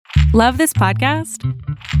Love this podcast?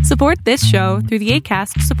 Support this show through the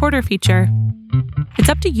Acast supporter feature. It's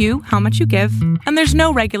up to you how much you give, and there's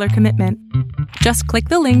no regular commitment. Just click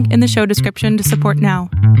the link in the show description to support now.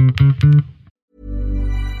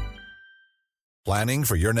 Planning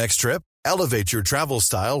for your next trip? Elevate your travel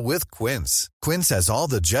style with Quince. Quince has all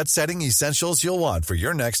the jet-setting essentials you'll want for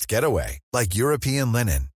your next getaway, like European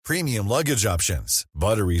linen, premium luggage options,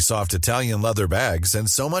 buttery soft Italian leather bags, and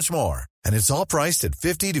so much more. And it's all priced at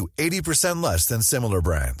 50 to 80% less than similar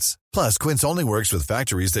brands. Plus, Quince only works with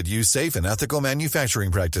factories that use safe and ethical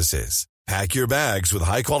manufacturing practices. Pack your bags with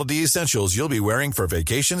high-quality essentials you'll be wearing for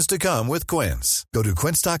vacations to come with Quince. Go to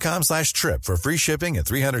quince.com/trip for free shipping and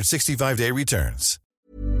 365-day returns.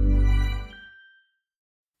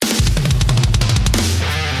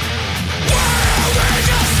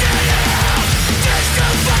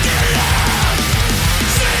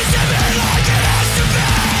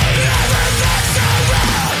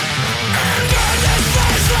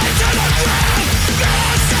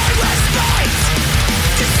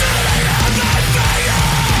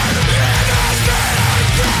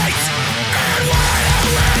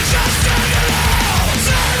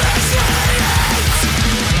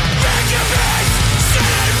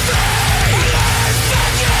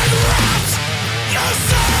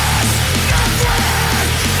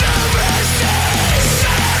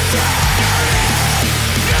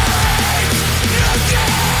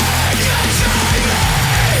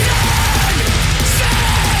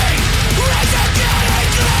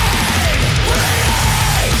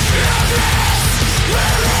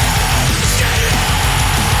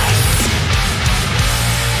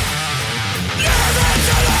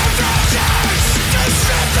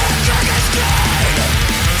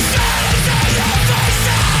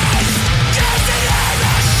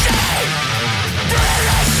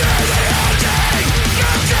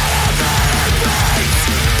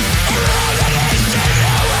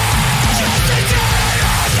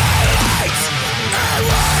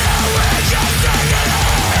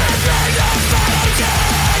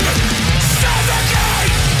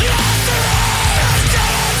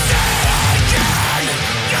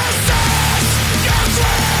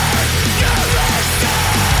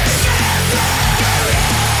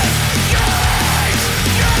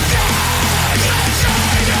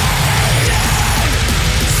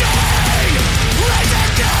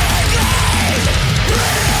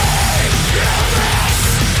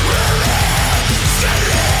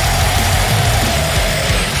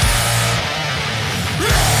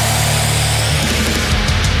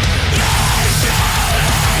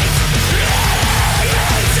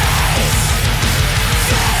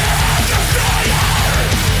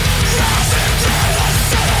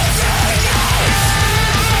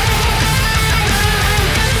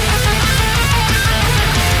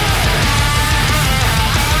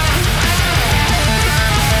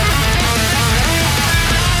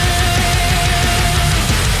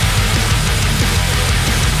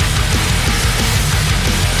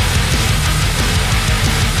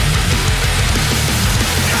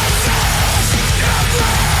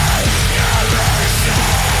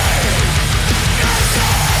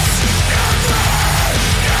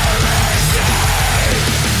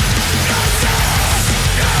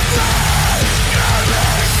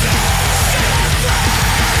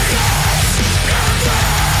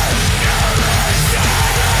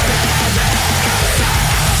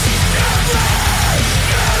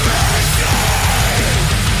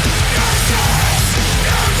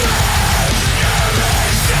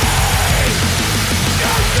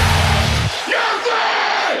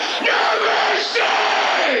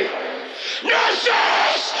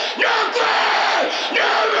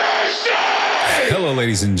 Hello,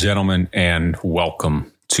 ladies and gentlemen, and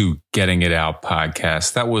welcome to Getting It Out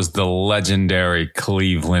podcast. That was the legendary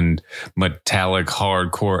Cleveland metallic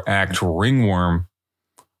hardcore act Ringworm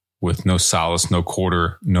with No Solace, No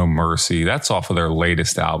Quarter, No Mercy. That's off of their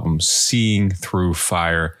latest album, Seeing Through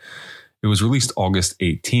Fire. It was released August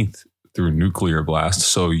 18th through Nuclear Blast,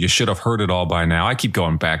 so you should have heard it all by now. I keep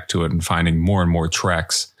going back to it and finding more and more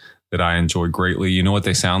tracks that I enjoy greatly. You know what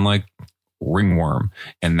they sound like? Ringworm,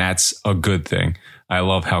 and that's a good thing. I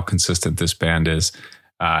love how consistent this band is.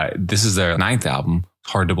 This is their 9th album.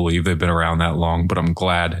 Hard to believe they've been around that long, but I'm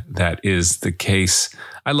glad that is the case.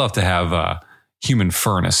 I love to have Human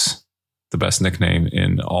Furnace, the best nickname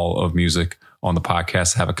in all of music, on the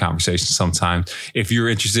podcast, have a conversation sometime. If you're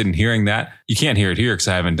interested in hearing that, you can't hear it here because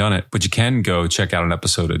I haven't done it, but you can go check out an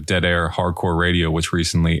episode of Dead Air Hardcore Radio, which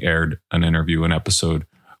recently aired an episode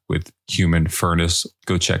with Human Furnace.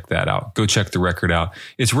 Go check that out. Go check the record out.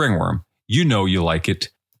 It's Ringworm. You know you like it.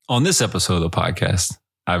 On this episode of the podcast,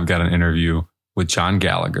 I've got an interview with John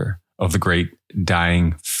Gallagher of the great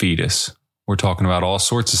Dying Fetus. We're talking about all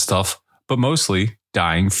sorts of stuff, but mostly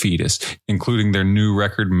Dying Fetus, including their new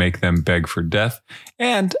record, Make Them Beg for Death,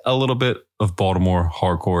 and a little bit of Baltimore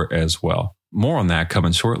hardcore as well. More on that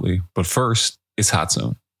coming shortly, but first, it's Hot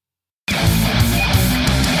Zone.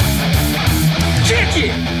 Kick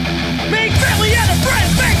it! Make family out of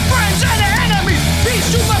friends, make friends out of enemies. Peace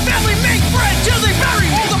to my family, make friends till they bury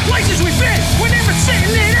all the places we've been. We're never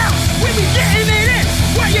sitting it out, we be getting it in.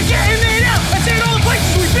 Where you getting it out? I said all the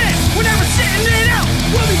places we've been. We're never sitting it out,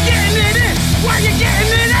 we'll be getting it in. Where you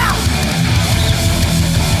getting it out?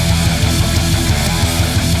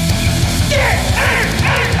 Get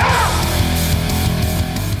it out!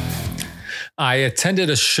 I attended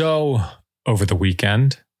a show over the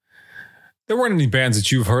weekend. There weren't any bands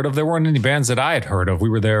that you've heard of. There weren't any bands that I had heard of. We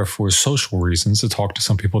were there for social reasons to talk to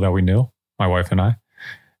some people that we knew, my wife and I.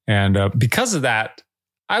 And because of that,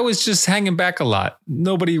 I was just hanging back a lot.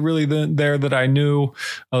 Nobody really there that I knew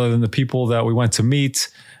other than the people that we went to meet.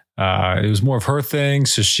 It was more of her thing.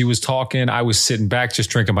 So she was talking. I was sitting back, just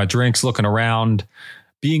drinking my drinks, looking around,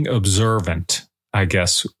 being observant, I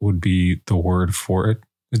guess would be the word for it.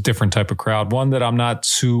 A different type of crowd, one that I'm not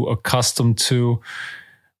too accustomed to.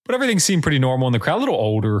 But everything seemed pretty normal in the crowd, a little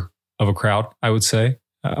older of a crowd, I would say.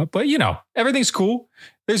 But, you know, everything's cool.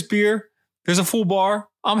 There's beer. There's a full bar.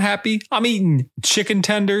 I'm happy. I'm eating chicken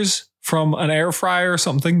tenders from an air fryer or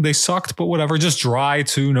something. They sucked, but whatever. Just dry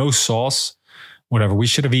too. No sauce. Whatever. We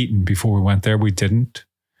should have eaten before we went there. We didn't.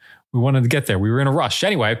 We wanted to get there. We were in a rush.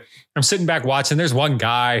 Anyway, I'm sitting back watching. There's one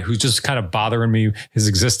guy who's just kind of bothering me. His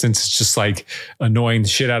existence is just like annoying the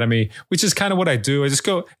shit out of me, which is kind of what I do. I just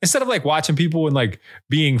go, instead of like watching people and like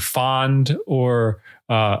being fond or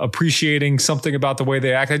appreciating something about the way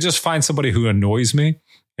they act, I just find somebody who annoys me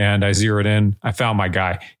and I zero it in. I found my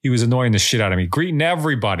guy. He was annoying the shit out of me, greeting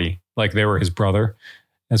everybody like they were his brother.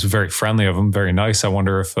 That's very friendly of him. Very nice. I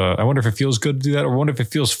wonder if it feels good to do that, or I wonder if it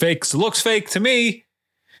feels fake. 'Cause it looks fake to me.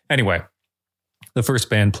 Anyway, the first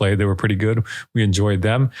band played. They were pretty good. We enjoyed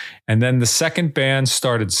them. And then the second band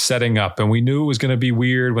started setting up, and we knew it was going to be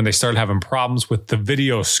weird when they started having problems with the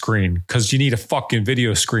video screen, because you need a fucking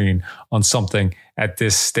video screen on something at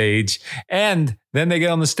this stage. And then they get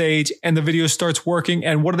on the stage and the video starts working.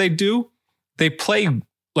 And what do? They play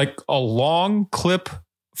like a long clip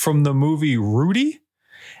from the movie Rudy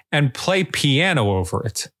and play piano over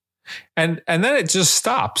it. And then it just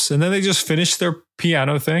stops. And then they just finish their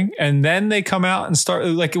piano thing. And then they come out and start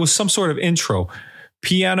like it was some sort of intro.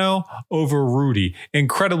 Piano over Rudy.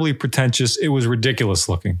 Incredibly pretentious. It was ridiculous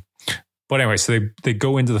looking. But anyway, so they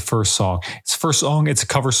go into the first song. It's the first song. It's a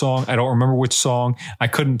cover song. I don't remember which song. I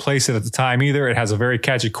couldn't place it at the time either. It has a very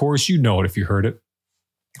catchy chorus. You know it if you heard it.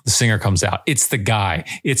 The singer comes out. It's the guy.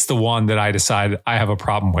 It's the one that I decided I have a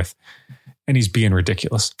problem with. And he's being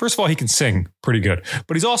ridiculous. First of all, he can sing pretty good,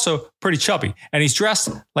 but he's also pretty chubby and he's dressed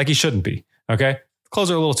like he shouldn't be. Okay.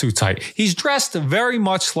 Clothes are a little too tight. He's dressed very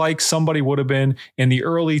much like somebody would have been in the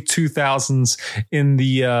early 2000s in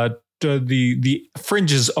the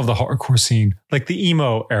fringes of the hardcore scene, like the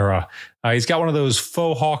emo era. He's got one of those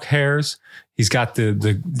faux hawk hairs. He's got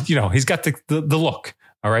he's got the look.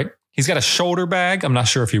 All right. He's got a shoulder bag. I'm not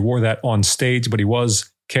sure if he wore that on stage, but he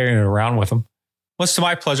was carrying it around with him. Much to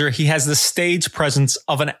my pleasure, he has the stage presence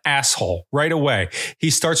of an asshole right away.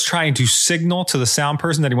 He starts trying to signal to the sound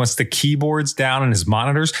person that he wants the keyboards down in his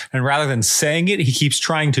monitors. And rather than saying it, he keeps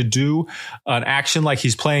trying to do an action like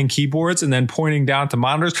he's playing keyboards and then pointing down to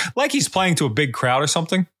monitors like he's playing to a big crowd or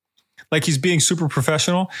something. Like he's being super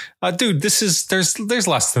professional. Dude, there's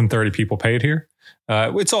less than 30 people paid here.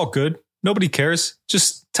 It's all good. Nobody cares.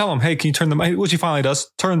 Just tell him, hey, can you turn the mic? What he finally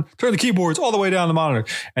does, turn the keyboards all the way down the monitor.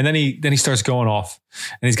 And then he starts going off.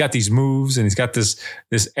 And he's got these moves and he's got this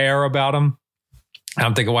air about him. And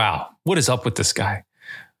I'm thinking, wow, what is up with this guy?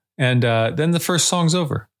 And then the first song's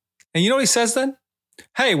over. And you know what he says then?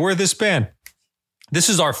 Hey, we're this band. This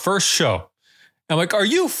is our first show. I'm like, are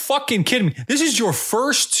you fucking kidding me? This is your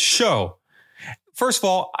first show. First of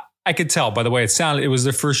all, I could tell by the way it sounded, it was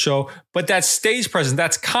their first show, but that stage presence,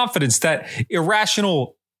 that's confidence, that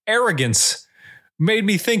irrational arrogance made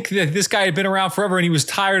me think that this guy had been around forever and he was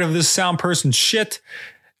tired of this sound person shit.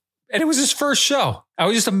 And it was his first show. I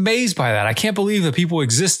was just amazed by that. I can't believe that people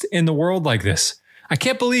exist in the world like this. I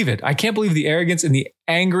can't believe it. I can't believe the arrogance and the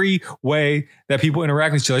angry way that people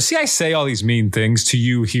interact with each other. See, I say all these mean things to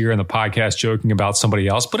you here in the podcast joking about somebody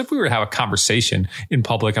else. But if we were to have a conversation in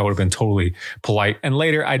public, I would have been totally polite. And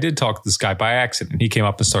later I did talk to this guy by accident. He came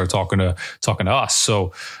up and started talking to us.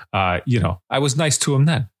 So, I was nice to him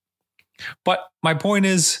then. But my point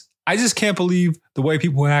is, I just can't believe the way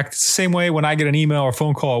people act. It's the same way when I get an email or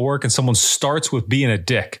phone call at work and someone starts with being a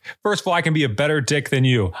dick. First of all, I can be a better dick than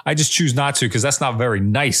you. I just choose not to because that's not very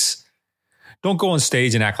nice. Don't go on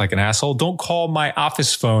stage and act like an asshole. Don't call my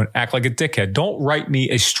office phone, act like a dickhead. Don't write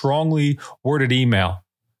me a strongly worded email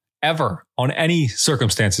ever on any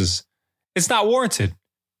circumstances. It's not warranted.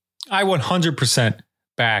 I 100%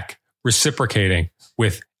 back reciprocating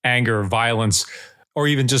with anger, violence, or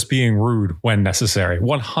even just being rude when necessary.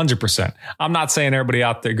 100%. I'm not saying everybody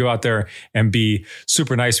out there go out there and be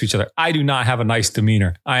super nice to each other. I do not have a nice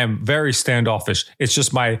demeanor. I am very standoffish. It's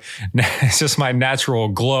just my natural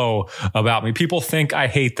glow about me. People think I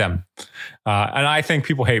hate them. And I think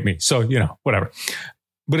people hate me. So, whatever.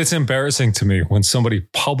 But it's embarrassing to me when somebody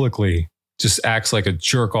publicly just acts like a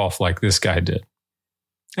jerk off like this guy did.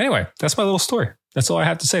 Anyway, that's my little story. That's all I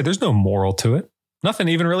have to say. There's no moral to it. Nothing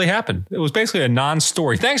even really happened. It was basically a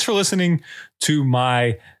non-story. Thanks for listening to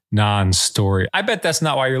my non-story. I bet that's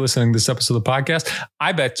not why you're listening to this episode of the podcast.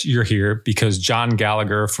 I bet you're here because John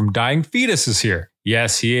Gallagher from Dying Fetus is here.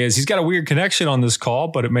 Yes, he is. He's got a weird connection on this call,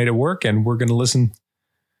 but it made it work, and we're going to listen.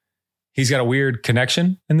 He's got a weird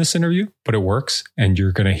connection in this interview, but it works, and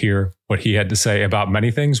you're going to hear what he had to say about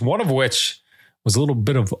many things, one of which was a little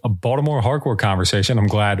bit of a Baltimore hardcore conversation. I'm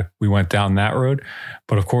glad we went down that road.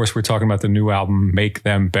 But of course, we're talking about the new album, Make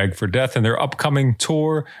Them Beg for Death, and their upcoming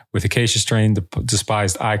tour with Acacia Strain, The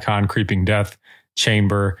Despised Icon, Creeping Death,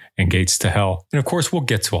 Chamber, and Gates to Hell. And of course, we'll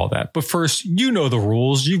get to all that. But first, you know the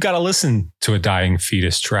rules. You've got to listen to a Dying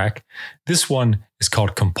Fetus track. This one is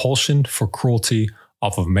called Compulsion for Cruelty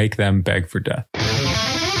off of Make Them Beg for Death.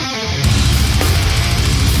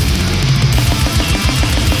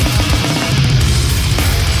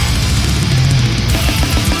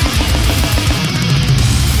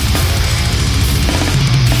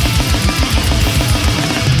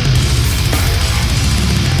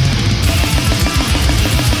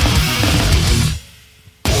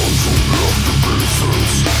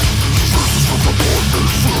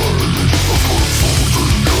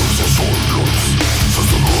 Since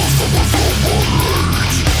the last time I felt my legs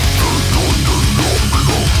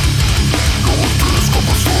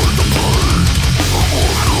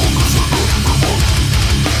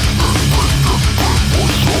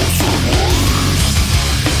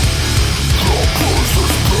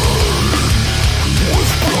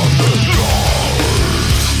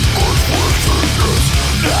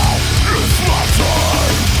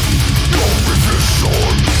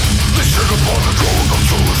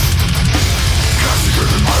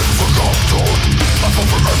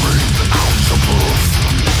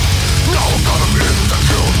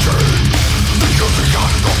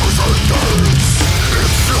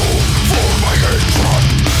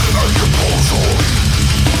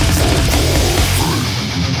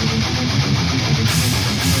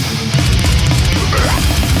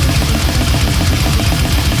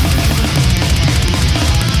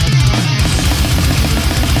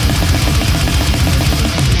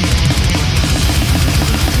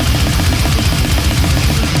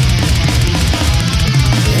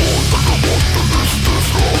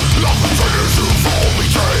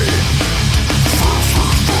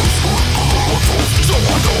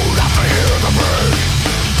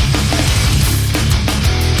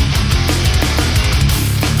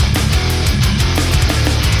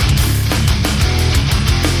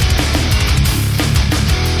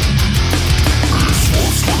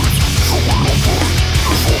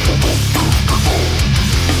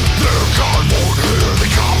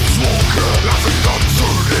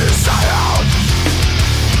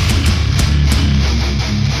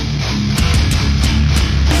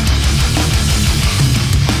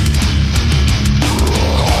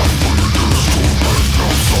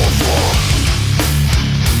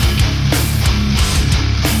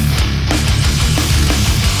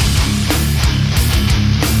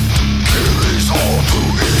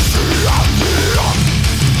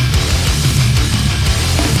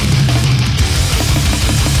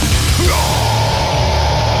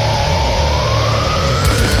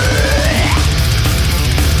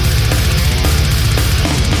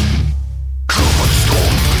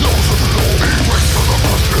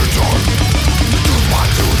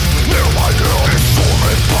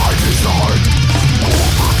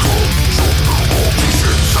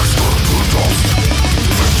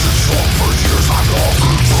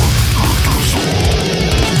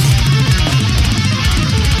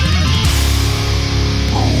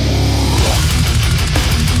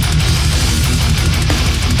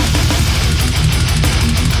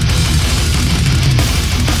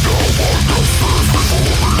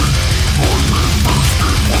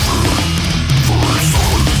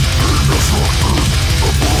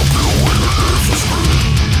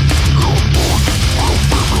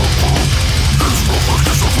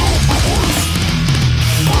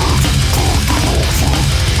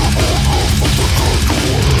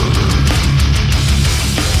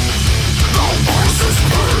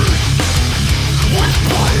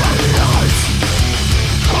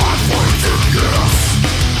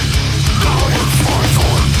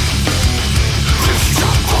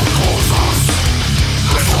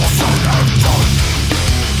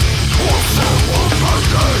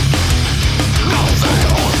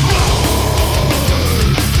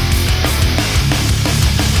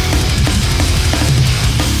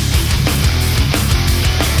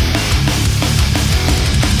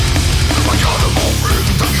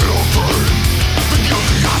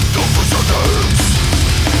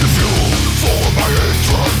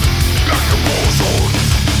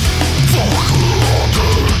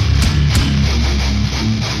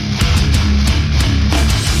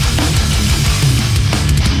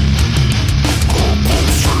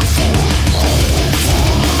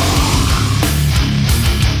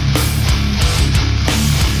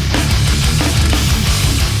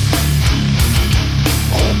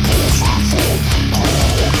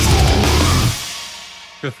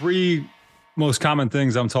The three most common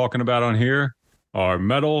things I'm talking about on here are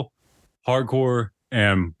metal, hardcore,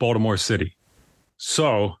 and Baltimore City.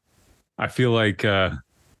 So I feel like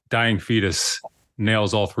Dying Fetus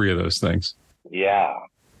nails all three of those things. Yeah.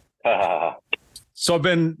 So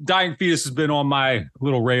Dying Fetus has been on my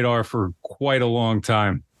little radar for quite a long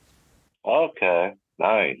time. Okay.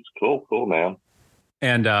 Nice. Cool, man.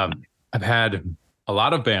 And I've had a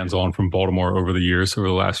lot of bands on from Baltimore over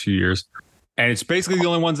the last few years. And it's basically the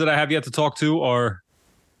only ones that I have yet to talk to are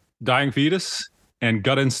Dying Fetus and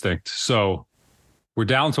Gut Instinct. So we're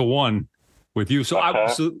down to one with you. So,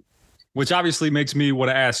 Okay. which obviously makes me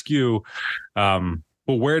want to ask you, but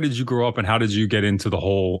where did you grow up and how did you get into the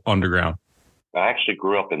whole underground? I actually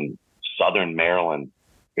grew up in southern Maryland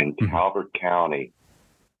in Calvert County,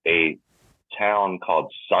 a town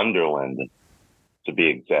called Sunderland, to be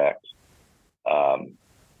exact.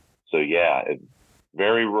 So yeah, it's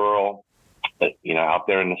very rural, out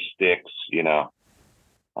there in the sticks, yeah,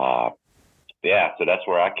 so that's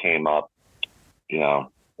where I came up,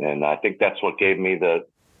 and I think that's what gave me the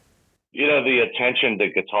attention to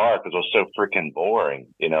guitar, because it was so freaking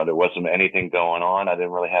boring. There wasn't anything going on. I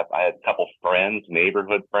had a couple friends,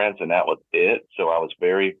 neighborhood friends, and that was it. So I was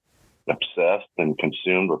very obsessed and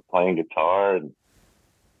consumed with playing guitar and,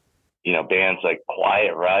 bands like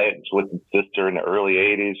Quiet Riot and Twisted Sister in the early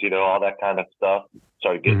 80s, all that kind of stuff.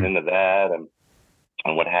 Started getting into that and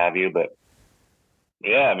what have you. But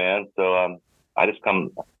yeah, man. So I'm just a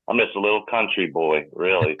little country boy,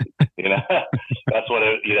 really. That's what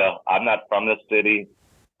I'm not from the city.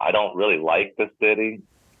 I don't really like the city.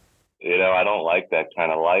 I don't like that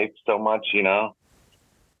kind of life so much, I'd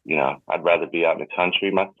rather be out in the country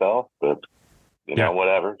myself, but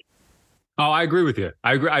whatever. Oh, I agree with you.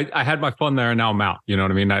 I agree. I had my fun there and now I'm out. You know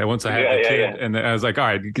what I mean? Once I had a kid and I was like, all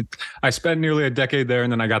right, I spent nearly a decade there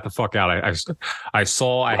and then I got the fuck out. I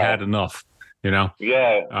saw I had enough, Yeah.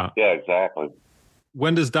 Yeah, exactly.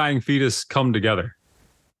 When does Dying Fetus come together?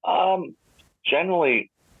 Generally,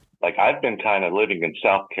 like I've been kind of living in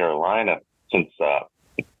South Carolina since the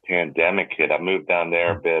pandemic hit. I moved down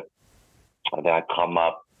there a bit, and then I come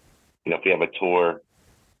up. If you have a tour,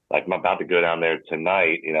 like I'm about to go down there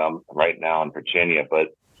tonight. I'm right now in Virginia, but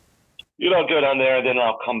I'll go down there, and then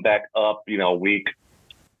I'll come back up. A week,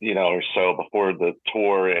 or so before the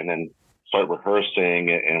tour, and then start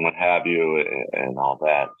rehearsing and what have you, and all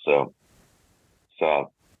that. So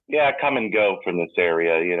yeah, I come and go from this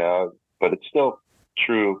area, but it's still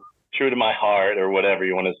true to my heart, or whatever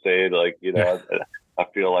you want to say. Like, I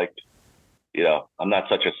feel like, I'm not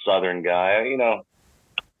such a Southern guy,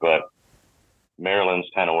 but Maryland's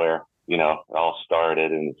kind of where, it all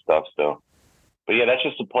started and stuff. So, but yeah, that's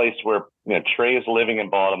just a place where, Trey is living in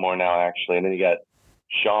Baltimore now, actually. And then you got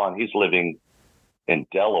Sean, he's living in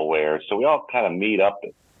Delaware. So we all kind of meet up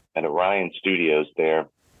at Orion Studios there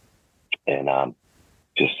and,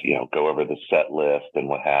 just, go over the set list and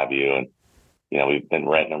what have you. And, we've been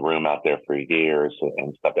renting a room out there for years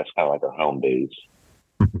and stuff. That's kind of like our home base.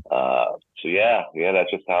 So yeah, that's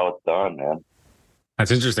just how it's done, man.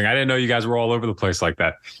 That's interesting. I didn't know you guys were all over the place like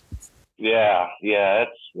that. Yeah.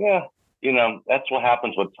 That's what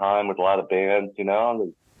happens with time with a lot of bands,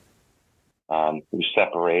 you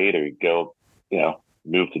separate or you go,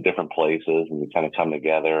 move to different places and you kind of come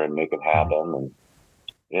together and make it happen. And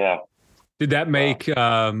yeah. Did that make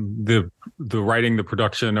the writing, the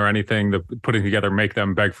production, or anything, the putting together, make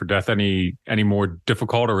them beg for death any more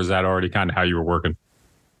difficult, or was that already kind of how you were working?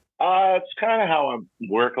 It's kind of how I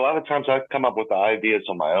work. A lot of times I come up with the ideas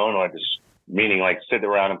on my own, or meaning like sit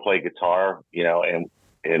around and play guitar, and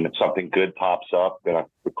if something good pops up, then I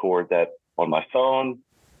record that on my phone.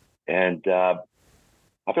 And I've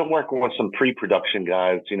been working with some pre-production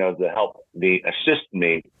guys, to assist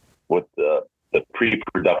me with the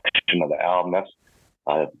pre-production of the album. That's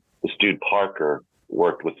this dude Parker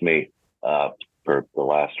worked with me for the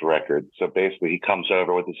last record. So basically, he comes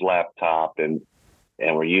over with his laptop and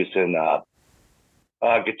we're using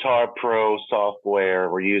Guitar Pro software.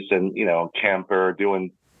 We're using Kemper,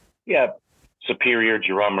 doing Superior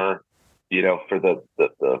Drummer, for the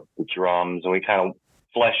drums, and we kind of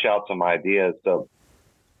flesh out some ideas. So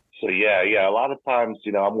yeah. A lot of times,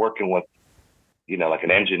 I'm working with like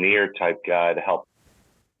an engineer type guy to help,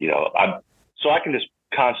 so I can just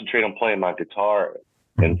concentrate on playing my guitar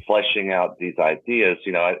and fleshing out these ideas.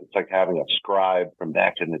 It's like having a scribe from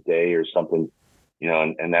back in the day or something,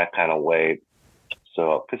 in that kind of way.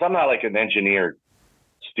 So, because I'm not like an engineer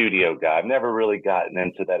studio guy. I've never really gotten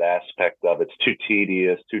into that aspect of it. It's too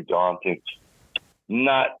tedious, too daunting.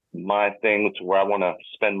 Not my thing. It's where I want to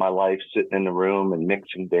spend my life sitting in the room and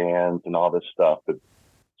mixing bands and all this stuff. But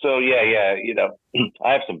So yeah, you know,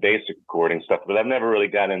 I have some basic recording stuff, but I've never really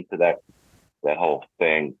got into that whole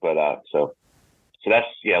thing. But so that's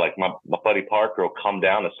like my buddy Parker will come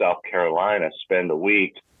down to South Carolina, spend a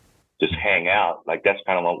week, just hang out. Like that's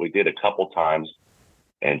kind of what we did a couple times,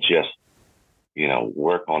 and just, you know,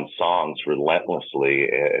 work on songs relentlessly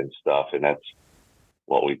and stuff. And that's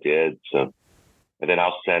what we did. So, and then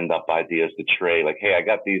I'll send up ideas to Trey, like, hey, I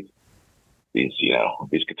got these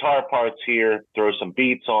guitar parts here, throw some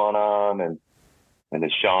beats on them. And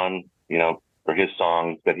then Sean, you know, for his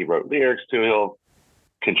songs that he wrote lyrics to, he'll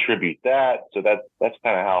contribute that. So that's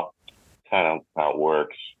kind of how it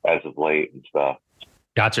works as of late and stuff.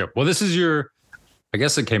 Gotcha. Well, this is I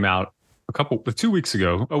guess it came out 2 weeks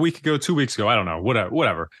ago, a week ago, 2 weeks ago. I don't know,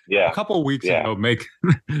 whatever. Yeah. A couple of weeks ago, make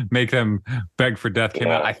them beg for death came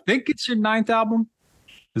out. I think it's your 9th album.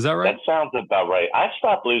 Is that right? That sounds about right. I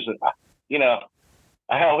stopped losing, you know,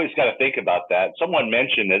 I always got to think about that. Someone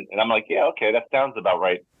mentioned it and I'm like, yeah, okay, that sounds about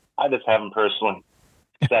right. I just haven't personally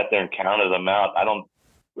sat there and counted them out. I don't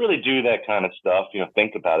really do that kind of stuff, you know,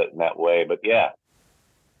 think about it in that way. But yeah,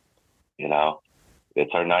 you know,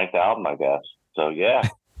 it's our 9th album, I guess. So yeah.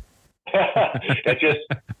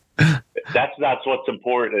 That's not what's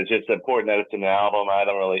important. It's just important that it's an album. I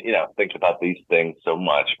don't really, you know, think about these things so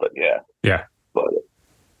much, but yeah. But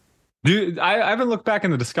dude, I haven't looked back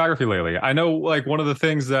in the discography lately. I know, like, one of the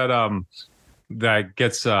things that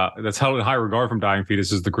gets that's held in high regard from Dying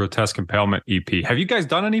Fetus is the Grotesque Impalement EP. Have you guys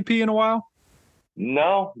done an EP in a while?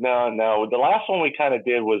 No. The last one we kind of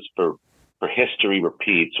did was for History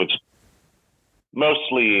Repeats, which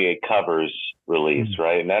mostly a covers release,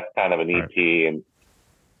 right? And that's kind of an EP. Right. And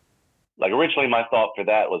like originally my thought for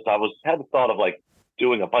that was had the thought of like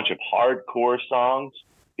doing a bunch of hardcore songs,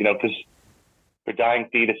 you know, because for Dying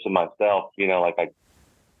Fetus and myself, you know, like I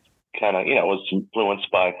kind of, you know, was influenced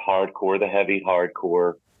by hardcore, the heavy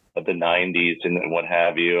hardcore of the 90s and what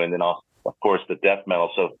have you. And then also, of course, the death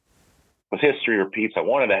metal. So with History Repeats, I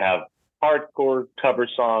wanted to have hardcore cover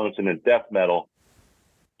songs and then death metal.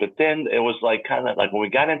 But then it was like kind of like when we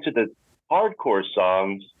got into the hardcore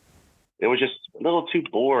songs, it was just a little too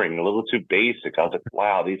boring, a little too basic. I was like,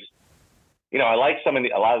 wow, these, you know, I like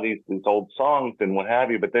a lot of these old songs and what have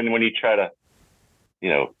you. But then when you try to, you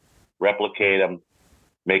know, replicate them,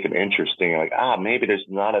 make them interesting, like, maybe there's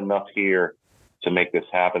not enough here to make this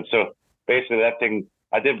happen. So basically that thing,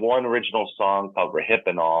 I did one original song called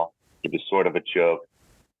Rehypnol, which is sort of a joke.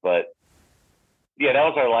 But yeah, that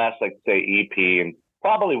was our last, like, say, EP. And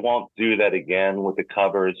probably won't do that again with the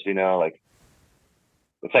covers, you know, like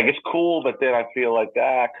it's like, it's cool, but then I feel like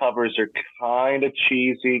covers are kind of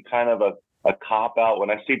cheesy, kind of a cop out. When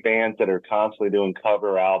I see bands that are constantly doing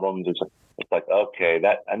cover albums, it's like, okay,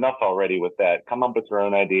 that enough already with that. Come up with your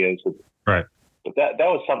own ideas. Right. But that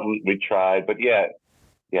was something we tried. But yeah.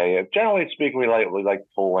 Generally speaking, we like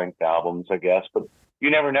full length albums, I guess, but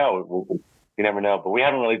you never know. You never know. But we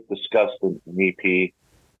haven't really discussed an EP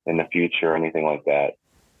in the future or anything like that.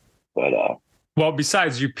 But well,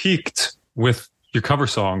 besides, you peaked with your cover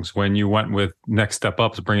songs when you went with Next Step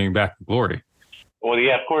Up's Bringing Back the Glory. Well,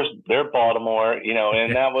 yeah, of course, they're Baltimore, you know,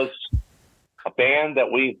 and that was a band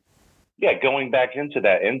that going back into the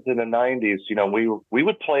 90s, you know, we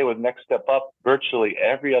would play with Next Step Up virtually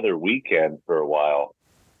every other weekend for a while,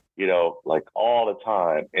 you know, like all the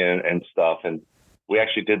time and stuff. And we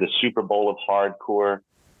actually did the Super Bowl of hardcore.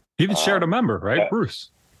 You even shared a member, right?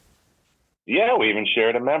 Bruce. Yeah, we even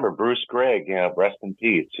shared a member, Bruce Gregg, you know, rest in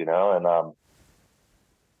peace, you know. And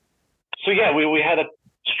so yeah, we had a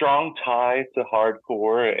strong tie to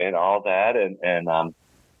hardcore and all that, and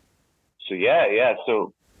so yeah,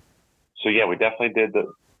 we definitely did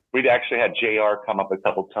we'd actually had JR come up a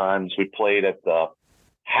couple times. We played at the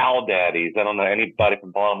Howl Daddies. I don't know, anybody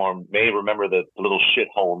from Baltimore may remember the little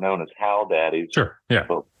shithole known as Howl Daddies. Sure, yeah.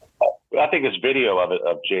 So, I think there's video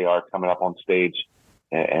of JR coming up on stage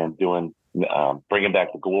and doing Bringing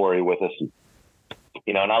Back the Glory with us,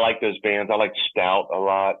 you know. And I like those bands. I like Stout a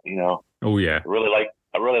lot, you know. Oh yeah, I really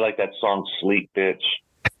like that song Sleep Bitch.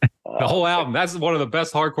 The whole album, that's one of the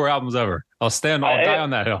best hardcore albums ever. I'll die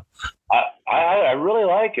on that hill. I really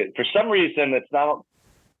like it. For some reason, it's not,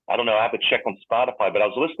 I don't know, I have to check on Spotify, but I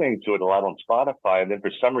was listening to it a lot on Spotify, and then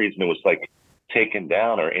for some reason it was like taken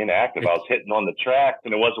down or inactive. I was hitting on the tracks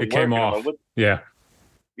and it wasn't working. It came off. Yeah.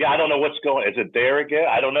 Yeah, I don't know what's going. Is it there again?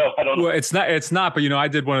 I don't know. Well, it's not. But you know, I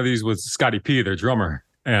did one of these with Scotty P, their drummer,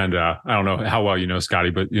 and I don't know how well you know Scotty,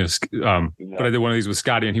 but you know, but I did one of these with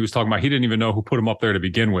Scotty, and he was talking about he didn't even know who put him up there to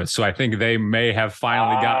begin with. So I think they may have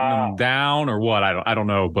finally gotten them down or what. I don't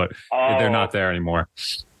know, but they're not there anymore.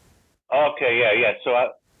 Okay, yeah.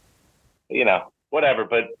 So you know, whatever.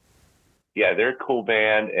 But yeah, they're a cool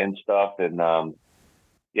band and stuff. And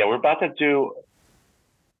yeah, we're about to do,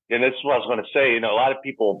 and this is what I was going to say, a lot of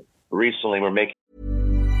people recently were making.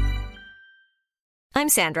 I'm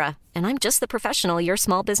Sandra, and I'm just the professional your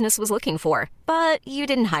small business was looking for. But you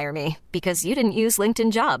didn't hire me because you didn't use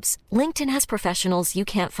LinkedIn Jobs. LinkedIn has professionals you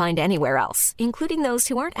can't find anywhere else, including those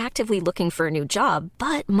who aren't actively looking for a new job,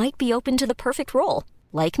 but might be open to the perfect role,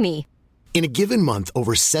 like me. In a given month,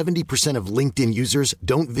 over 70% of LinkedIn users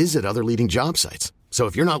don't visit other leading job sites. So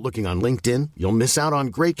if you're not looking on LinkedIn, you'll miss out on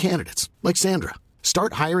great candidates like Sandra.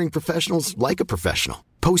 Start hiring professionals like a professional.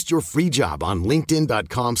 Post your free job on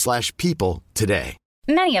linkedin.com/people today.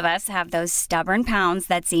 Many of us have those stubborn pounds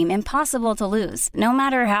that seem impossible to lose, no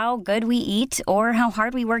matter how good we eat or how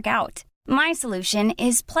hard we work out. My solution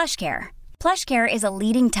is PlushCare. PlushCare is a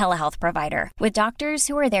leading telehealth provider with doctors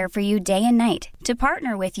who are there for you day and night to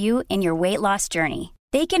partner with you in your weight loss journey.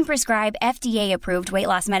 They can prescribe FDA-approved weight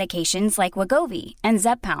loss medications like Wegovy and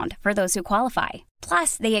Zepbound for those who qualify.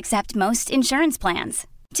 Plus, they accept most insurance plans.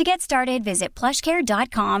 To get started, visit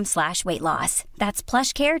plushcare.com/weightloss. That's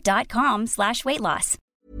plushcare.com/weightloss.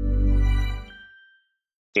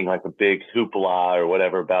 Like a big hoopla or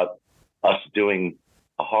whatever about us doing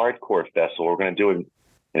a hardcore festival. We're going to do it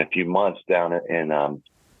in a few months down in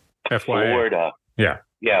Florida. Yeah.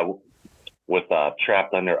 With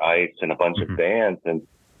Trapped Under Ice and a bunch of bands. And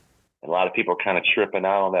a lot of people are kind of tripping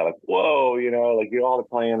out on that. Like, whoa, like you all are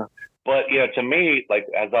playing. But, to me, like,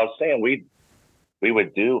 as I was saying, we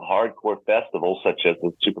would do hardcore festivals such as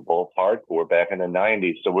the Super Bowl of Hardcore back in the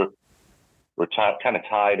 90s. So we're kind of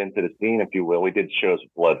tied into the scene, if you will. We did shows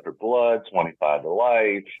with Blood for Blood, 25 to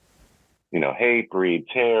Life, Hate, Breed,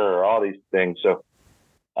 Terror, all these things. So,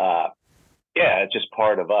 it's just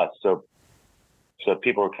part of us. So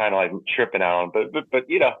people are kind of like tripping out on, but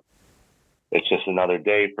it's just another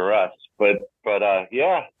day for us. But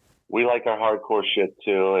yeah, we like our hardcore shit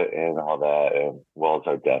too, and all that, as well as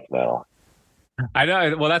our death metal. I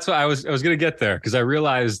know. Well, that's what I was going to get there, because I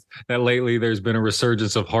realized that lately there's been a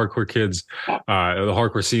resurgence of hardcore kids, the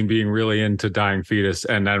hardcore scene being really into Dying Fetus,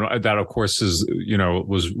 and that of course is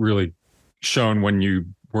was really shown when you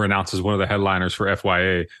were announced as one of the headliners for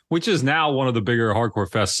FYA, which is now one of the bigger hardcore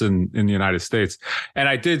fests in the United States. And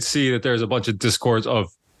I did see that there's a bunch of discords of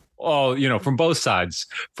from both sides,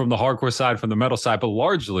 from the hardcore side, from the metal side, but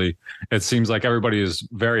largely it seems like everybody is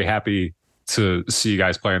very happy to see you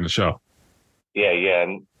guys play on the show. Yeah.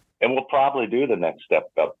 And we'll probably do the Next Step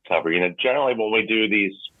Up cover. Generally when we do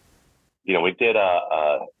these, we did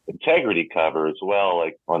a Integrity cover as well,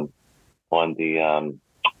 like on the,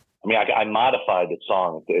 I modified the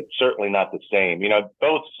song. It's certainly not the same.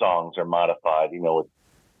 Both songs are modified,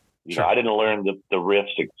 Sure. I didn't learn the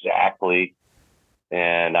riffs exactly,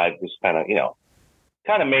 and I just kind of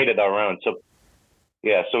made it our own. So,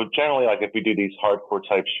 yeah. So generally, like if we do these hardcore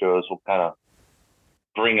type shows, we'll kind of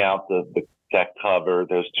bring out that cover,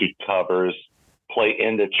 those two covers, play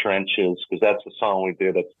In the Trenches, because that's the song we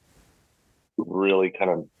did that's really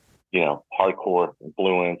kind of, hardcore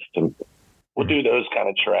influenced, and we'll do those kind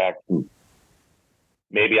of tracks. And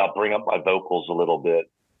maybe I'll bring up my vocals a little bit.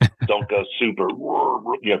 Don't go super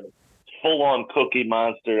full on Cookie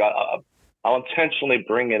Monster. I'll intentionally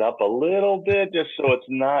bring it up a little bit just so it's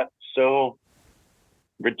not so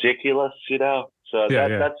ridiculous, So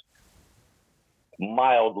that's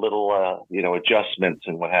mild little, adjustments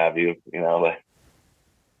and what have you,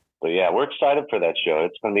 But yeah, we're excited for that show.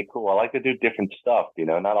 It's going to be cool. I like to do different stuff,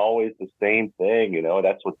 not always the same thing,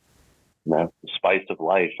 That's what, the spice of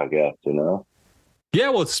life, I guess, Yeah,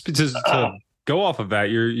 well, it's to go off of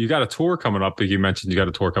that, you got a tour coming up. You mentioned you got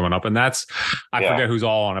a tour coming up, and that's I forget who's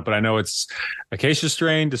all on it, but I know it's Acacia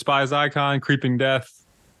Strain, Despised Icon, Creeping Death,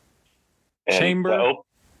 and Chamber,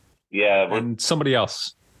 and somebody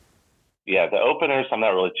else. Yeah, the openers I'm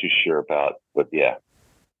not really too sure about, but yeah,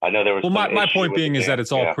 I know there was. Well, my point being is that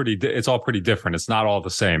it's all pretty different. It's not all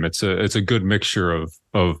the same. It's a good mixture of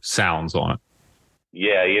sounds on it.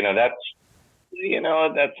 Yeah,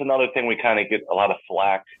 that's another thing we kind of get a lot of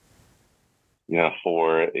flack,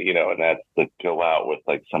 for, and that's to go out with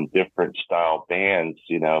like some different style bands,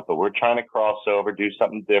 but we're trying to cross over, do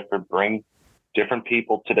something different, bring different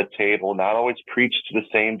people to the table, not always preach to the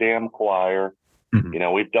same damn choir.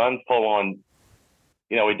 Mm-hmm. We've done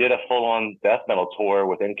we did a full on death metal tour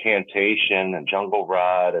with Incantation and Jungle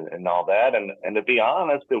Rod and all that. And to be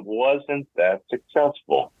honest, it wasn't that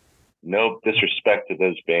successful. No disrespect to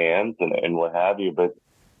those bands and what have you, but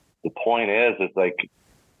the point is like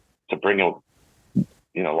to bring a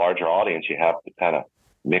larger audience, you have to kind of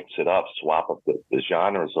mix it up, swap up the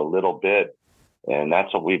genres a little bit, and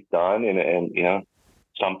that's what we've done. And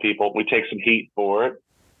some people, we take some heat for it,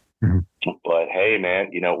 But hey,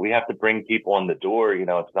 man, we have to bring people in the door. It's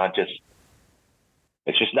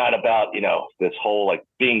just not about, this whole like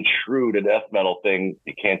being true to death metal thing.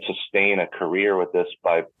 You can't sustain a career with this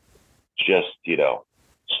by just,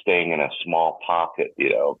 staying in a small pocket,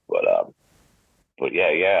 but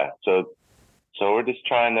yeah. So we're just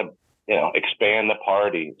trying to, expand the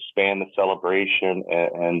party, expand the celebration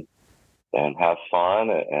and have fun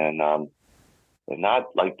and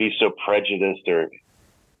not like be so prejudiced or,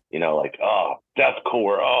 like, oh,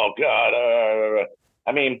 deathcore. Oh God.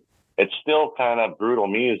 I mean, it's still kind of brutal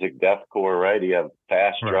music, deathcore, right? You have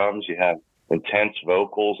fast drums, you have intense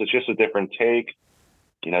vocals. It's just a different take.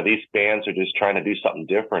 These bands are just trying to do something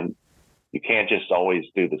different. You can't just always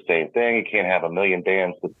do the same thing. You can't have a million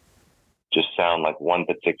bands that just sound like one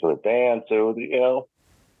particular band. So,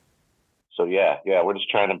 so yeah, we're just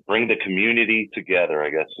trying to bring the community together,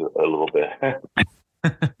 I guess, a little bit.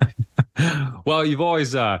 Well, you've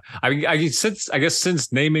always,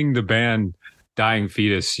 since naming the band Dying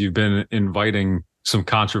Fetus, you've been inviting some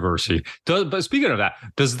controversy. But speaking of that,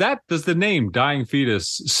 does the name Dying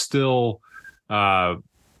Fetus still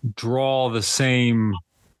draw the same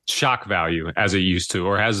shock value as it used to,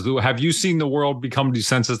 or have you seen the world become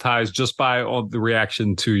desensitized just by all the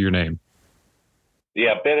reaction to your name?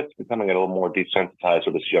 Yeah, I bet it's becoming a little more desensitized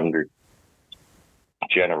with this younger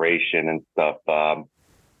generation and stuff. A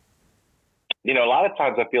lot of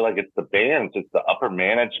times I feel like it's the bands, it's the upper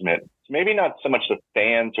management. It's maybe not so much the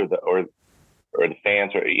fans or the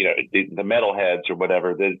fans or the metalheads or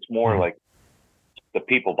whatever. It's more like the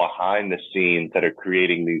people behind the scenes that are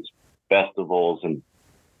creating these festivals, and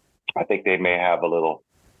I think they may have a little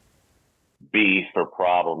beef or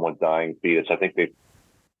problem with Dying Fetus. I think they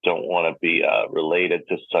don't want to be related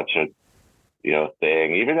to such a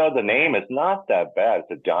thing, even though the name is not that bad.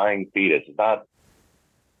 It's a dying fetus. It's not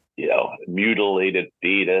mutilated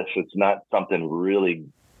fetus. It's not something really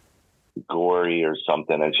gory or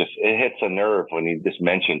something. It hits a nerve when you just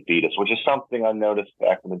mention fetus, which is something I noticed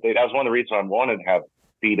back in the day. That was one of the reasons I wanted to have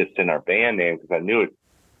fetus in our band name, because I knew it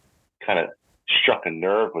kind of struck a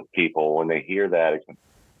nerve with people when they hear that. It's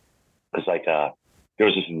like there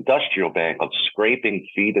was this industrial band called Scraping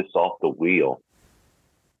Fetus Off the Wheel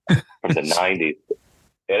from the 90s.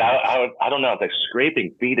 And I don't know, it's like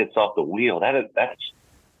scraping fetus off the wheel. That's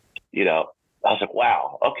I was like,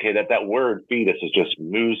 wow, okay, that word fetus has just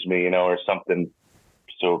moves me, or something.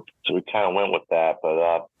 So we kind of went with that.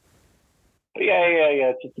 But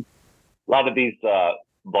yeah. It's just, a lot of these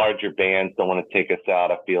larger bands don't want to take us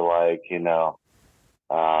out, I feel like,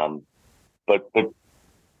 but the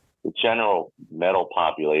general metal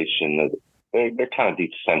population, they're kind of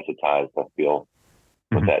desensitized, I feel,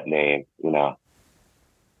 with that name,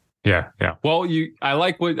 Yeah. Well, I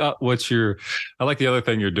like I like the other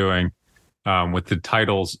thing you're doing with the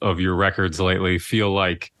titles of your records lately. Feel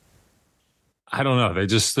like, I don't know, they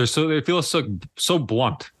feel so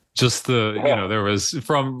blunt. Just there was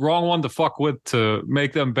from Wrong One to Fuck With to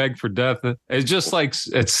Make Them Beg for Death. It's just like,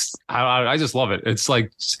 I just love it. It's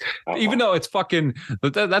like, even though it's fucking,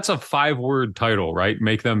 that's a 5-word title, right?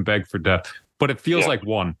 Make Them Beg for Death. But it feels like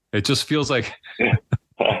one. It just feels like,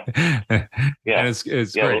 and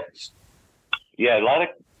it's great. Yeah, a lot of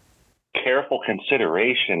careful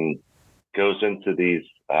consideration goes into these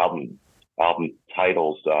album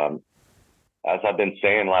titles. As I've been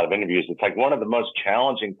saying in a lot of interviews, it's like one of the most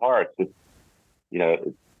challenging parts. It's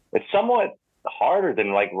somewhat harder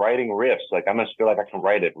than like writing riffs. Like I must feel like I can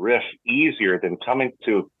write a riff easier than coming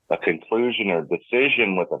to a conclusion or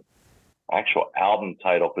decision with an actual album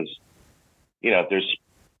title, because there's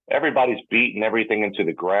everybody's beating everything into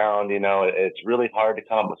the ground. It's really hard to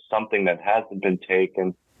come up with something that hasn't been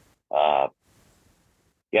taken.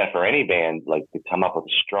 For any band, like to come up with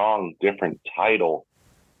a strong, different title,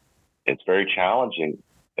 it's very challenging.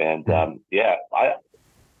 And I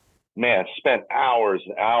spent hours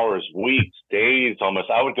and hours, weeks, days almost.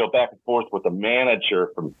 I would go back and forth with the manager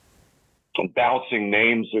from bouncing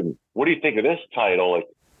names. And what do you think of this title? Like,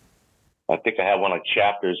 I think I had one like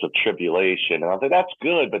Chapters of Tribulation. And I was like, that's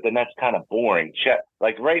good, but then that's kind of boring.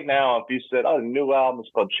 Like right now, if you said, the new album is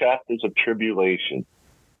called Chapters of Tribulation,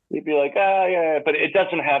 you'd be like, yeah, but it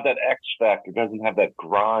doesn't have that X factor. It doesn't have that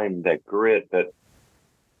grime, that grit that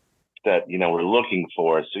we're looking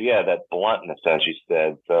for. So yeah, that bluntness, as you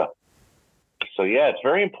said. So yeah, it's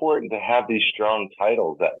very important to have these strong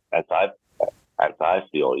titles as I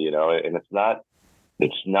feel, and it's not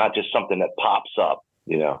just something that pops up,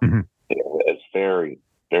 Mm-hmm. It's very,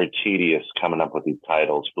 very tedious coming up with these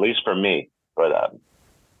titles, at least for me. But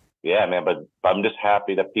yeah, man, but I'm just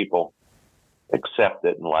happy that people accept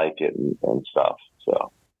it and like it and stuff.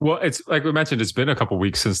 So Well, it's like we mentioned, it's been a couple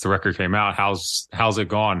weeks since the record came out. How's it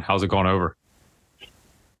gone? How's it gone over?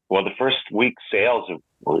 Well, the first week sales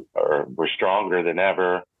were stronger than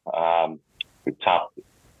ever. We topped,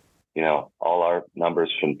 all our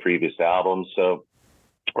numbers from previous albums. So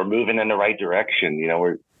we're moving in the right direction.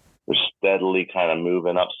 We're steadily kind of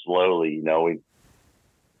moving up slowly,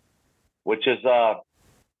 which is, a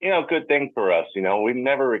good thing for us. We've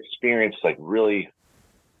never experienced like really,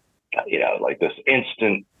 like this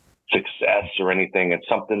instant success or anything. It's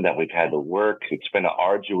something that we've had to work. It's been an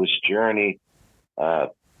arduous journey.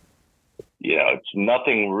 It's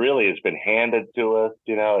nothing really has been handed to us.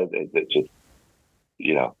 It's just,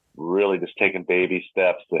 really just taking baby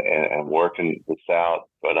steps and working this out.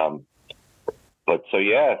 But so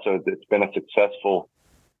it's been a successful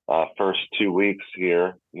first 2 weeks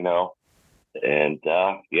here, and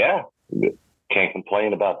can't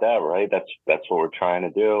complain about that, right? That's what we're trying to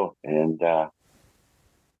do, and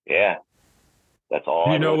that's all.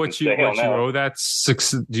 Do you know what you owe that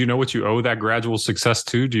success? Do you know what you owe that gradual success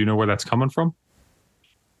to? Do you know where that's coming from?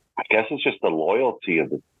 I guess it's just the loyalty of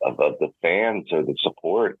the fans or the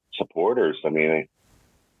supporters. I mean,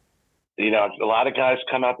 a lot of guys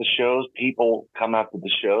come out to shows. People come out to the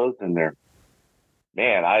shows, and they're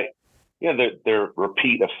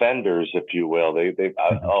repeat offenders, if you will.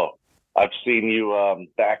 I've seen you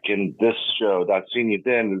back in this show. I've seen you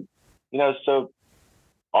then. So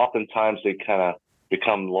oftentimes they kind of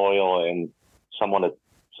become loyal and somewhat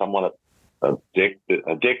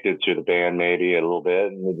addicted to the band, maybe a little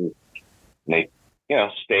bit, and they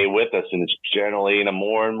stay with us. And it's generally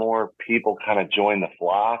more and more people kind of join the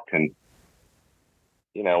flock, and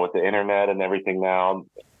with the internet and everything now,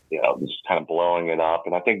 just kind of blowing it up.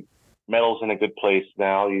 And I think metal's in a good place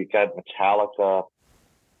now. You got Metallica.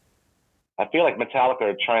 I feel like Metallica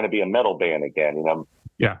are trying to be a metal band again.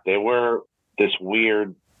 Yeah, they were this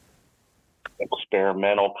weird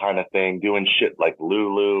experimental kind of thing, doing shit like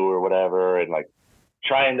Lulu or whatever, and like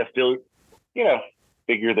trying to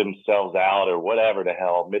figure themselves out or whatever the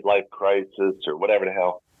hell, midlife crisis or whatever the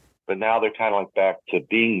hell. But now they're kind of like back to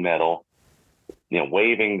being metal,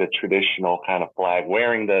 waving the traditional kind of flag,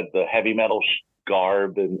 wearing the heavy metal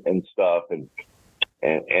garb and stuff, and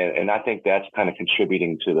I think that's kind of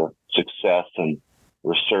contributing to the success and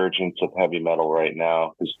resurgence of heavy metal right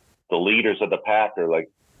now, because the leaders of the pack are like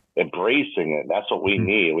embracing it. That's what we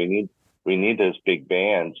need. We need those big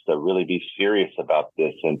bands to really be serious about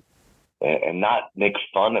this and not make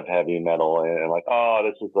fun of heavy metal and like, oh,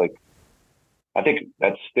 this is like, I think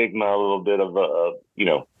that stigma a little bit of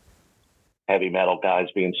heavy metal guys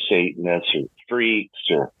being Satanists or freaks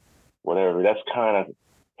or whatever, that's kind of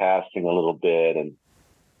passing a little bit.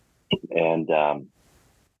 And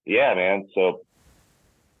man, so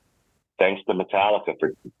thanks to Metallica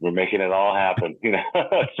for making it all happen,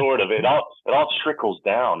 sort of. It all trickles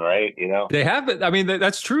down, right? They have been. I mean,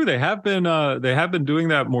 that's true. They have been doing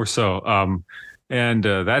that more so. And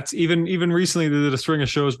that's even recently they did a string of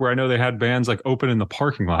shows where I know they had bands like open in the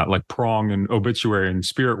parking lot, like Prong and Obituary and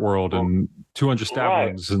Spirit World and 200 Stab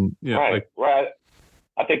Wounds and right.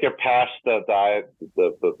 I think they're past the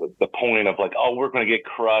point of like, oh, we're going to get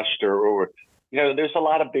crushed or there's a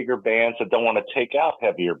lot of bigger bands that don't want to take out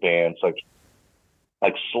heavier bands like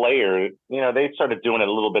Slayer. They started doing it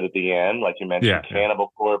a little bit at the end, like you mentioned,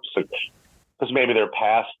 Cannibal Corpse, because maybe they're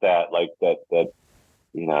past that, like that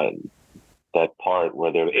part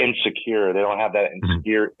where they're insecure. They don't have that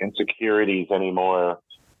insecurities anymore,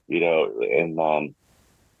 and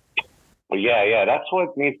but that's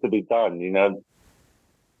what needs to be done.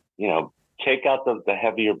 Take out the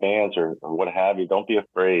heavier bands or what have you. Don't be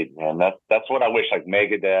afraid, man. That's what I wish, like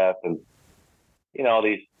Megadeth and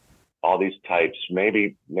all these types.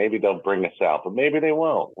 Maybe they'll bring us out, but maybe they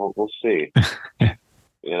won't. We'll see.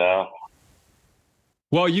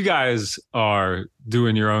 Well, you guys are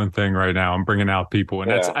doing your own thing right now and bringing out people, and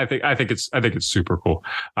that's I think it's super cool.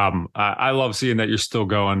 I love seeing that you're still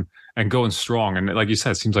going and going strong, and like you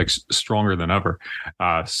said, it seems like stronger than ever.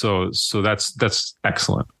 So that's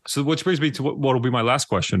excellent. So which brings me to what will be my last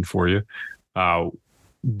question for you. Do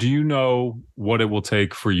you know what it will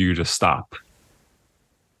take for you to stop?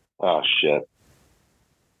 Oh shit.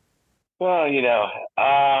 Well,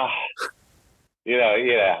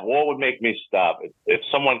 what would make me stop? If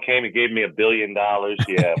someone came and gave me $1 billion, that's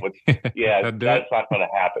not going to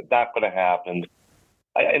happen. Not going to happen.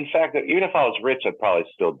 In fact, even if I was rich, I'd probably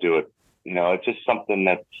still do it. It's just something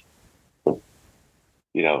that's,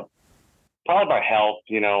 probably my health,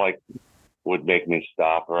 would make me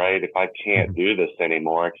stop, right? If I can't do this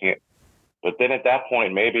anymore, I can't. But then at that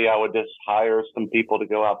point, maybe I would just hire some people to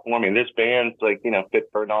go out for me. And this band's like, fit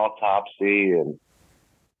for an autopsy and,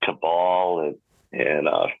 Cabal and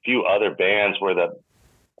a few other bands where I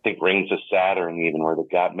think Rings of Saturn even, where the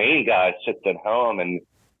main guy sits at home and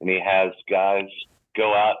he has guys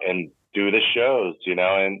go out and do the shows, you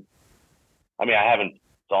know. And I mean, I haven't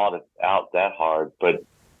thought it out that hard, but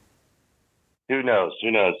who knows?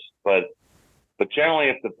 But generally,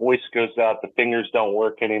 if the voice goes out, the fingers don't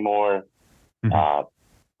work anymore. I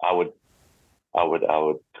would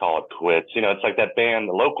call it quits. You know, it's like that band,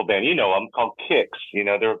 the local band, you know, called Kicks. You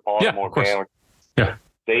know, they're a Baltimore band. Yeah.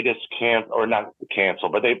 They just not cancel,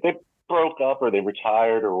 but they broke up or they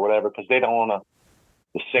retired or whatever because they don't want to.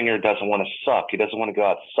 The singer doesn't want to suck. He doesn't want to go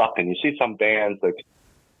out sucking. You see some bands like,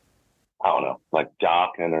 I don't know, like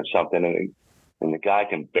Dokken or something, and the guy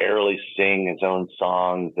can barely sing his own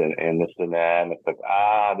songs and this and that. And it's like,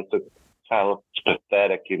 this is kind of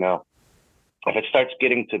pathetic, you know. If it starts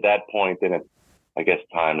getting to that point, then it's, I guess,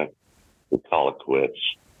 time to call it quits.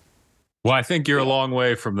 Well, I think you're a long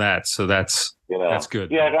way from that, so that's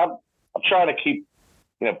good. Yeah, I'm trying to keep,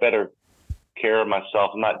 you know, better care of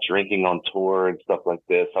myself. I'm not drinking on tour and stuff like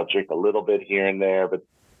this. I'll drink a little bit here and there, but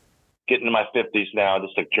getting to my 50s now,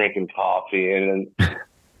 just like drinking coffee and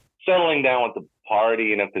settling down with the party,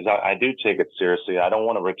 you know, because I do take it seriously. I don't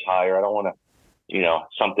want to retire. I don't want to, you know,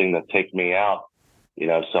 something to take me out, you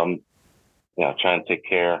know, so I'm, you know, trying to take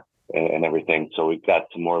care and everything. So we've got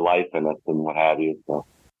some more life in us and what have you. So.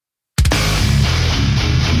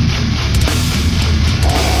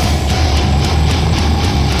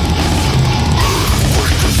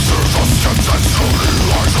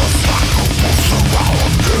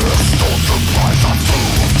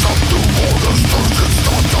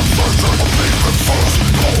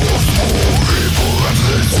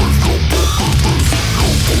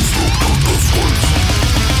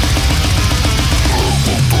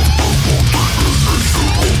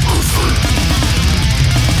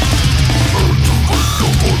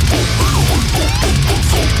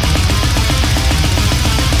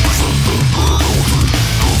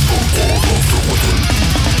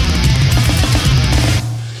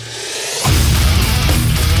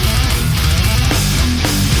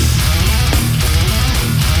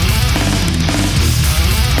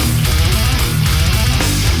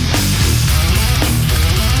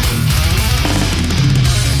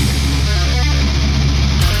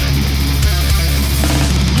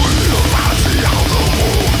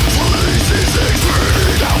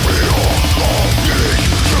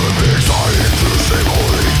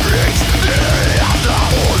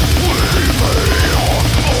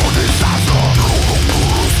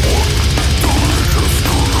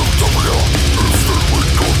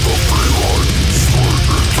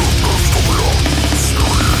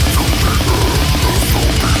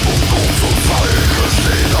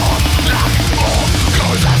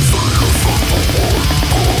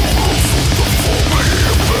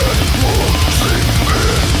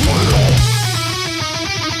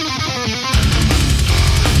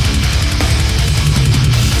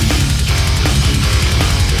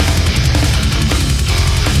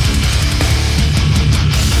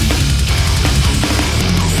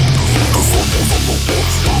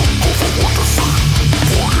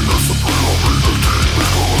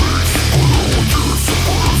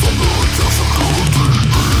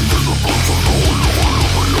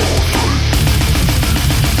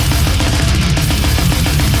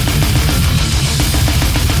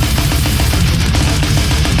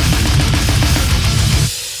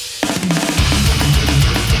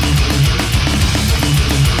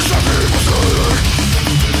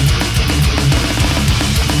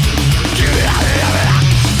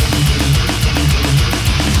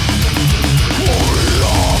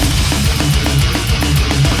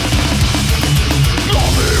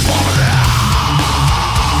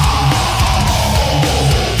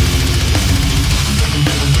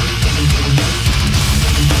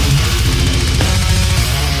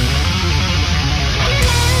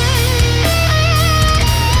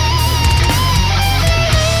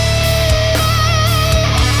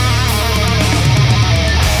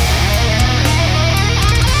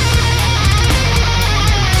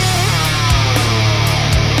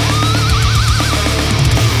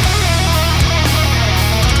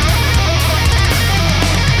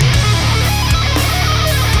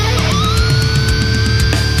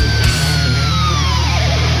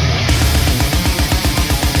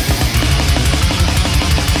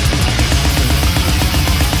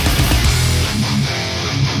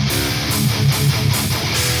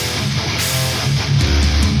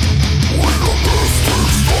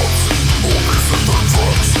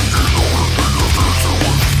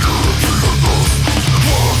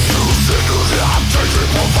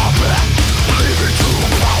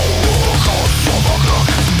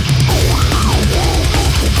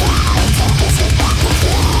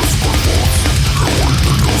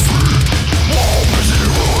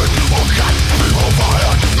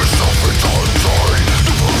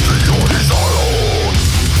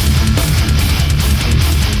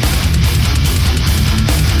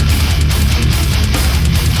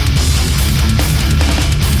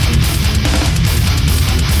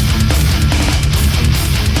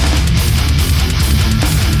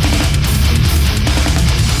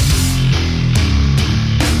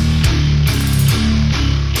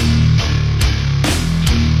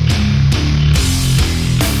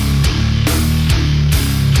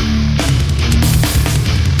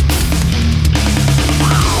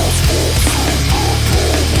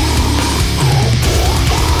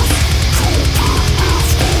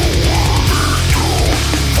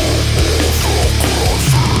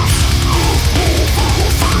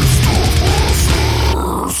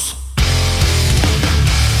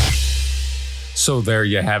 So there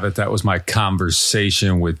you have it. That was my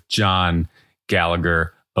conversation with John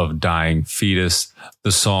Gallagher of Dying Fetus.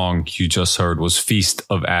 The song you just heard was Feast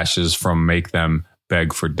of Ashes from Make Them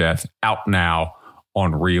Beg for Death, out now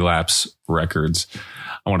on Relapse Records.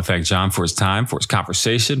 I want to thank John for his time, for his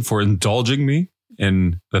conversation, for indulging me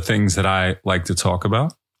in the things that I like to talk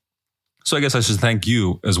about. So I guess I should thank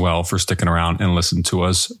you as well for sticking around and listen to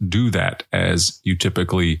us do that as you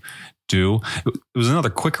typically do. It was another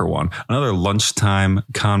quicker one, another lunchtime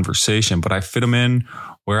conversation, but I fit them in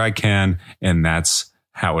where I can, and that's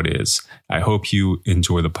how it is. I hope you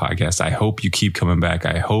enjoy the podcast. I hope you keep coming back.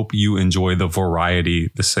 I hope you enjoy the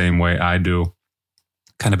variety the same way I do.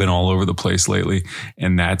 Kind of been all over the place lately,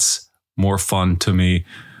 and that's more fun to me.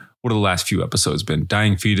 What have the last few episodes been?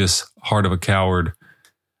 Dying Fetus, Heart of a Coward,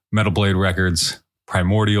 Metal Blade Records,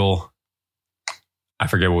 Primordial. I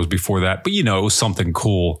forget what was before that, but it was something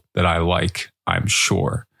cool that I like, I'm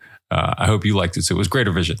sure. I hope you liked it too. It was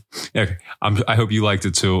Greater Vision. Okay. I hope you liked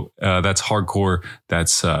it too. That's hardcore.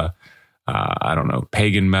 That's, I don't know,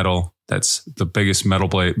 pagan metal. That's the biggest metal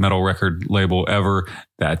record label ever.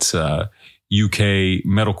 That's UK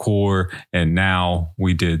metalcore. And now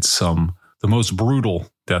we did the most brutal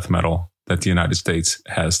death metal that the United States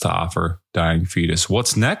has to offer, Dying Fetus.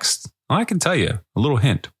 What's next? Well, I can tell you a little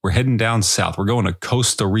hint. We're heading down south. We're going to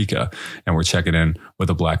Costa Rica, and we're checking in with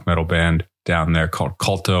a black metal band down there called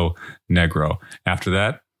Culto Negro. After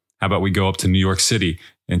that, how about we go up to New York City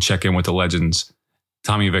and check in with the legends,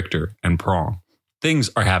 Tommy Victor and Prong. Things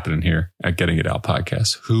are happening here at Getting It Out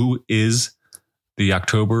podcast. Who is the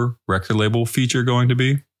October record label feature going to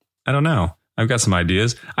be? I don't know. I've got some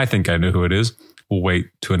ideas. I think I know who it is. We'll wait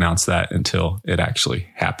to announce that until it actually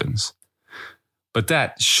happens. But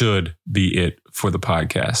that should be it for the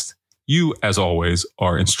podcast. You, as always,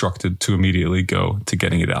 are instructed to immediately go to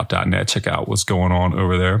gettingitout.net. Check out what's going on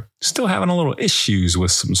over there. Still having a little issues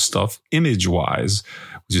with some stuff image-wise,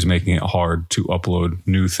 which is making it hard to upload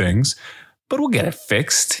new things. But we'll get it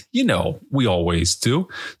fixed. We always do.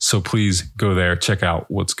 So please go there, check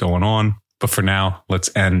out what's going on. But for now,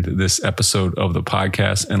 let's end this episode of the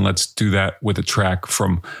podcast, and let's do that with a track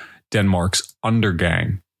from Denmark's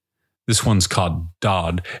Undergang. This one's called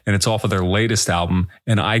Dodd, and it's off of their latest album,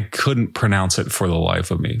 and I couldn't pronounce it for the life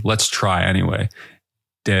of me. Let's try anyway.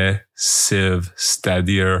 De Siv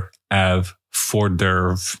Stadier Av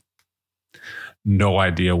Forderv. No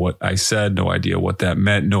idea what I said, no idea what that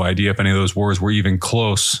meant, no idea if any of those words were even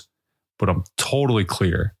close, but I'm totally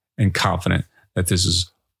clear and confident that this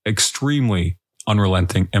is extremely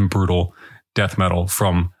unrelenting and brutal death metal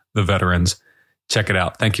from the veterans. Check it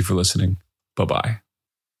out. Thank you for listening. Bye-bye.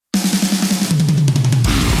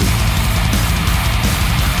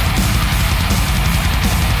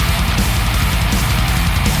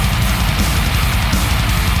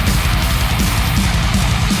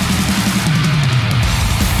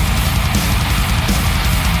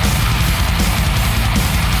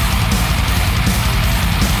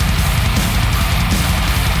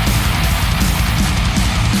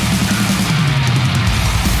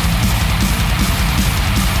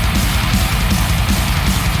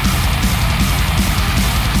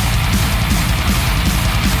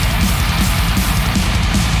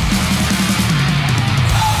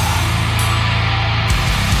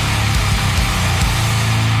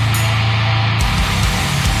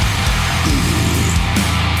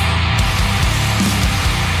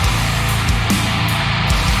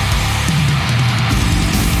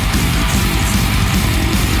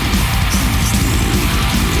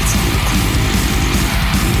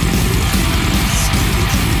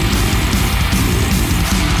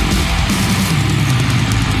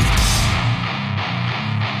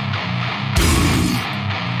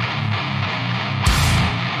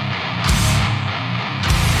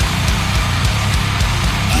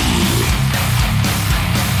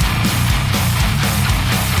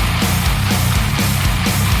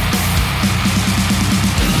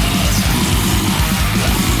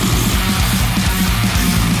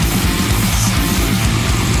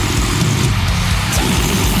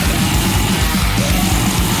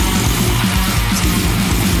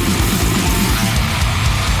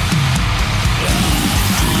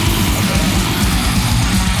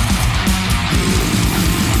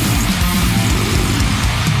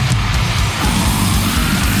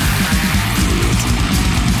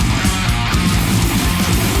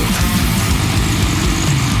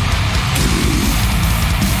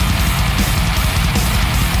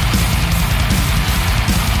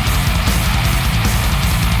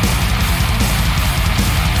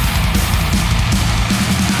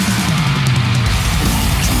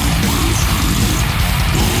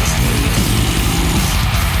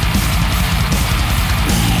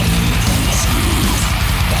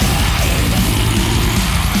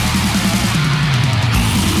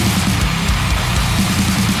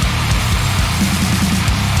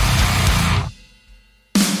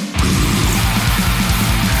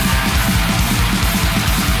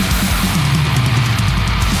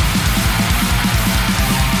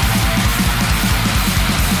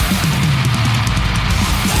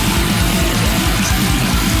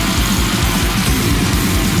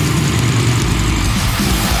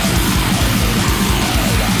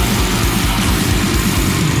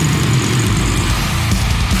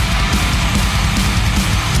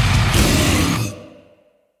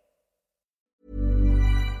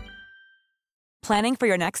 Planning for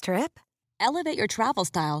your next trip? Elevate your travel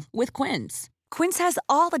style with Quince. Quince has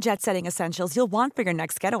all the jet-setting essentials you'll want for your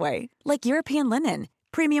next getaway, like European linen,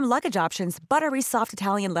 premium luggage options, buttery soft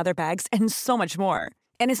Italian leather bags, and so much more.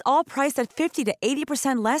 And is all priced at 50 to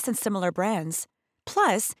 80% less than similar brands.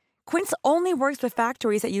 Plus, Quince only works with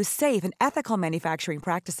factories that use safe and ethical manufacturing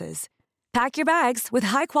practices. Pack your bags with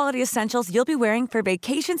high-quality essentials you'll be wearing for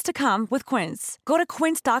vacations to come with Quince. Go to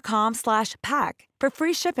quince.com/pack for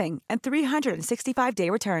free shipping and 365-day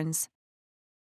returns.